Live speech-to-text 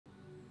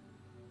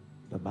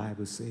The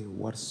Bible says,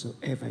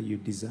 whatsoever you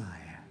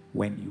desire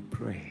when you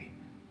pray,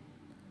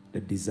 the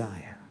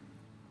desire.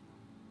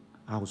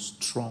 How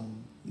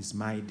strong is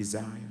my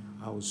desire?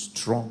 How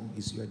strong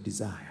is your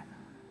desire?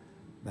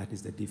 That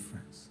is the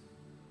difference.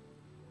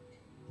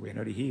 We're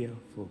not here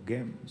for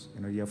games.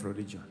 We're not here for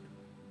religion.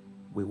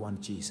 We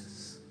want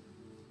Jesus.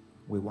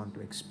 We want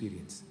to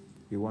experience.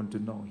 We want to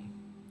know him.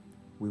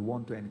 We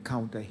want to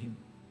encounter him.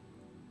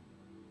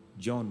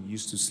 John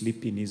used to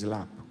sleep in his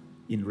lap.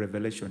 In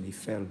Revelation, he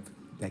felt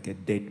like a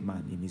dead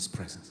man in his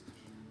presence.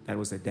 That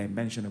was a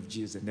dimension of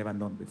Jesus never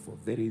known before.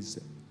 There is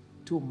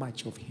too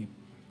much of him.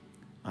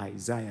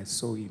 Isaiah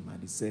saw him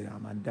and he said,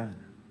 I'm undone.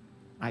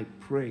 I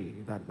pray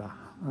that the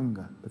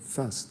hunger, the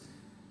thirst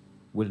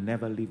will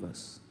never leave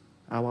us.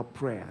 Our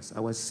prayers,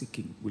 our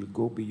seeking will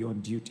go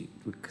beyond duty.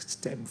 It will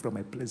stem from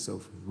a place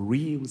of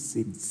real,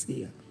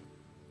 sincere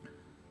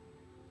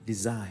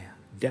desire,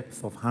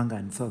 depth of hunger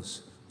and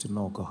thirst to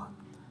know God.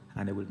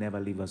 And it will never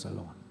leave us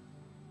alone.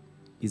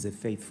 He's a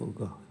faithful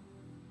God.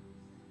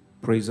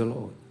 Praise the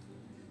Lord.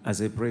 I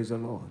say, praise the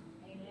Lord.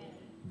 Amen.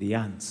 The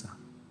answer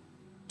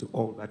to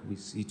all that we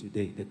see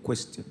today, the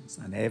questions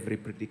and every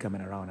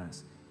predicament around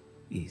us,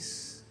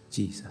 is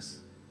Jesus.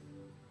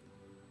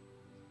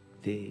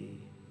 The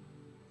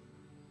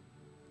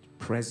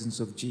presence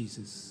of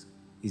Jesus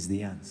is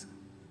the answer.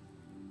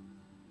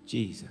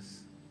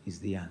 Jesus is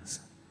the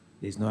answer.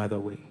 There's no other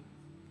way.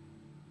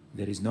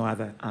 There is no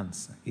other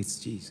answer. It's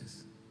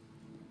Jesus.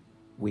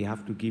 We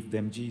have to give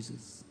them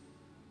Jesus.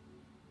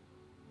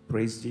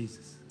 Praise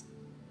Jesus.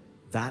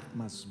 That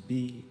must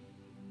be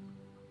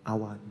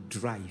our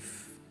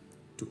drive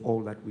to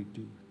all that we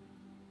do.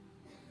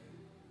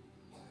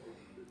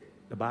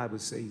 The Bible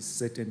says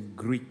certain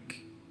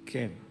Greek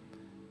came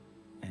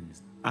and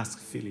asked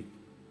Philip,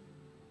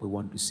 we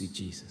want to see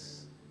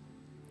Jesus.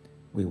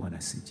 We want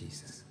to see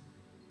Jesus.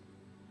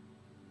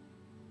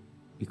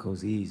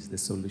 Because he is the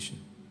solution.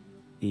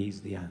 He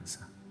is the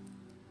answer.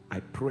 I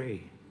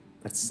pray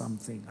that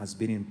something has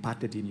been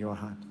imparted in your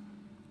heart,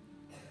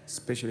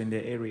 especially in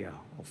the area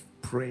of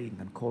praying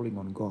and calling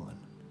on God.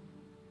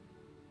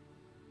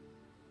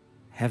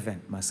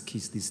 Heaven must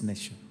kiss this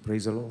nation.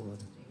 Praise the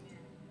Lord.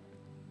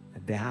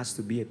 And there has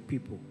to be a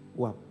people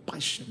who are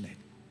passionate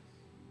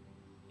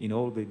in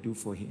all they do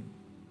for him.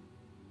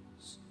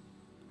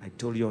 I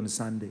told you on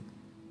Sunday,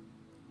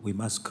 we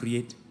must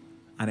create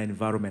an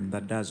environment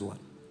that does what?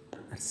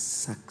 That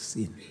sucks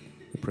in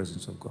the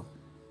presence of God.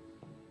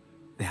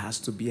 There has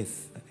to be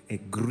a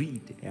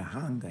greed, a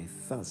hunger, a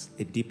thirst,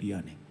 a deep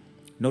yearning.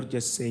 Not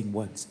just saying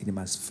words, it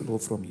must flow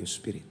from your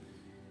spirit.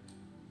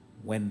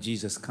 When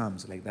Jesus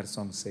comes, like that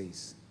song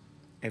says,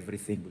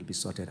 everything will be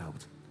sorted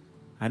out.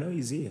 I know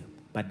he's here,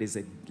 but there's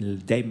a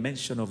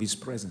dimension of his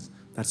presence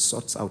that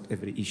sorts out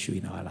every issue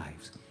in our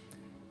lives.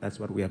 That's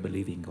what we are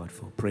believing God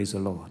for. Praise the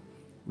Lord.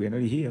 We are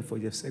not here for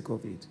the sake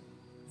of it.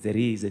 There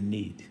is a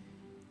need.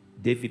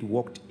 David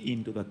walked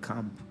into the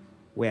camp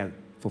where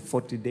for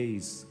 40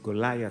 days,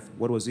 Goliath,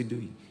 what was he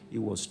doing? He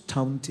was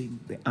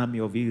taunting the army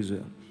of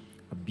Israel,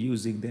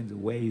 abusing them.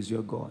 Where is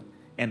your God?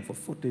 And for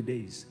 40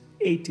 days,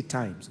 80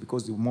 times,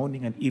 because the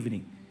morning and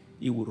evening,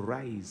 he would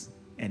rise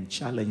and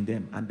challenge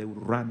them, and they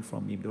would run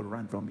from him. They would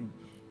run from him.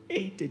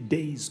 80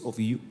 days of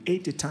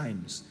 80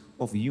 times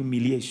of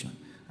humiliation,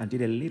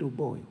 until a little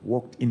boy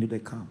walked into the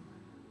camp.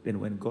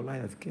 Then when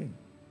Goliath came,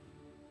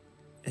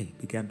 he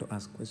began to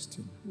ask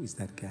questions. Who is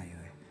that guy?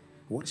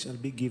 What shall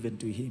be given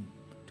to him,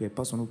 to a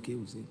person who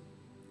kills him?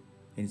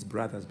 And his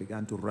brothers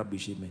began to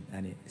rubbish him,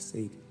 and he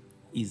said,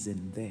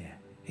 isn't there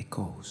a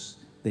cause?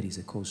 There is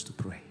a cause to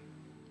pray.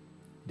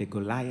 The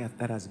Goliath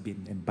that has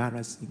been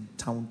embarrassing,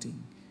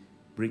 taunting,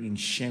 bringing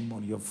shame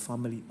on your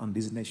family, on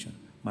this nation,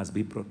 must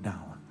be brought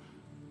down.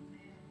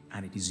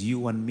 And it is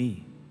you and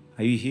me.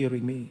 Are you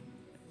hearing me?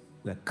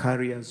 We are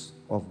carriers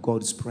of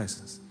God's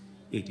presence.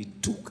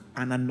 It took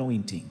an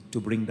anointing to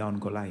bring down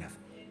Goliath.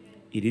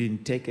 It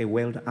didn't take a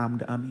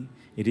well-armed army.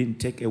 It didn't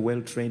take a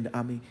well-trained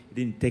army. It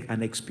didn't take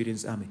an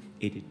experienced army.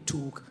 It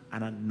took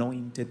an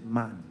anointed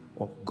man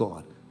of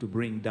God to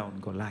bring down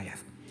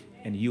Goliath.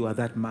 And you are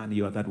that man,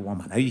 you are that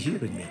woman. Are you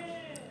hearing me?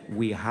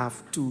 We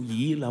have to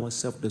yield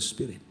ourselves to the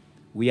Spirit.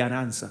 We are an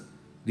answer.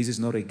 This is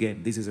not a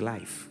game. This is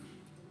life.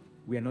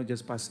 We are not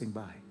just passing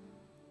by.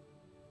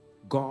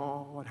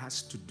 God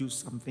has to do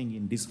something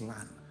in this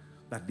land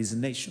that this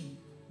nation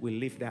will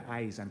lift their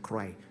eyes and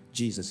cry,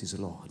 Jesus is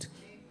Lord.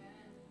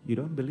 You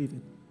don't believe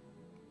it?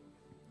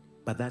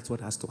 But that's what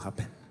has to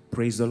happen.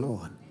 Praise the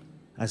Lord.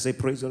 I say,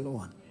 praise the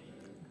Lord.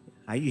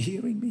 Are you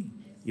hearing me?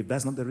 If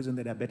that's not the reason,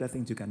 there are better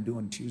things you can do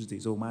on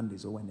Tuesdays or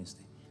Mondays or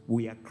Wednesday.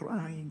 We are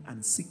crying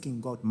and seeking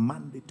God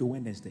Monday to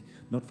Wednesday.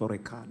 Not for a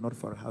car, not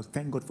for a house.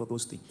 Thank God for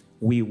those things.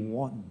 We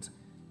want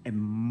a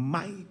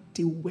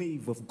mighty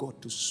wave of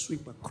God to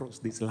sweep across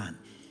this land.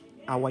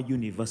 Our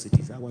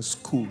universities, our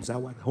schools,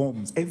 our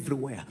homes,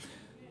 everywhere.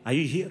 Are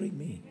you hearing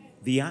me?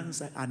 The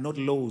answers are not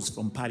laws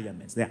from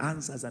parliaments. The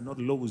answers are not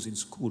laws in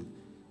school.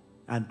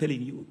 I'm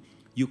telling you,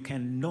 you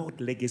cannot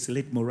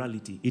legislate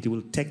morality. It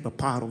will take the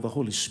power of the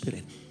Holy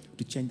Spirit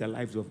to change the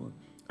lives of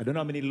I don't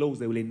know how many laws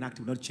they will enact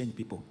will not change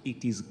people.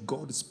 It is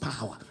God's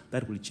power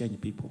that will change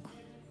people.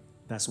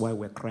 That's why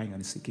we're crying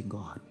and seeking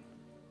God.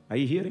 Are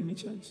you hearing me,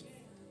 church?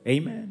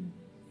 Amen.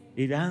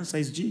 The answer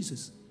is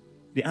Jesus.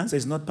 The answer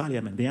is not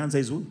parliament. The answer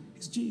is who?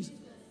 It's Jesus.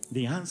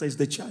 The answer is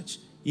the church.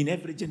 In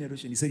every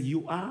generation, he said,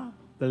 you are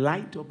the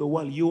light of the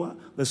world. You are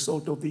the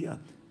salt of the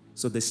earth.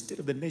 So the state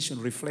of the nation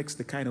reflects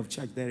the kind of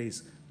church there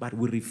is. But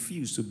we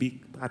refuse to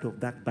be part of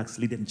that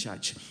backslidden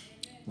church.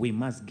 We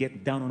must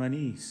get down on our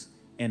knees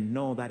and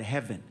know that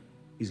heaven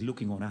is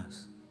looking on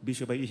us.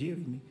 Bishop, are you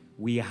hearing me?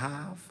 We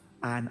have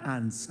an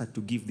answer to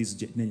give this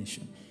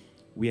nation.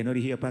 We are not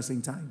here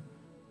passing time.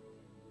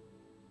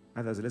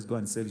 Others, let's go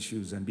and sell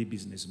shoes and be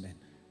businessmen.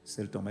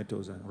 Sell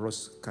tomatoes and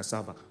roast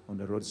cassava on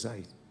the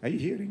roadside. Are you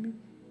hearing me?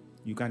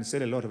 You can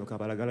sell a lot of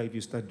kabalagala if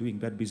you start doing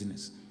that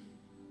business.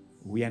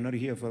 We are not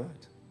here for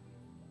that.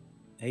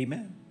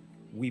 Amen.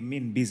 We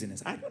mean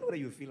business. I don't know whether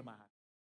you feel my heart.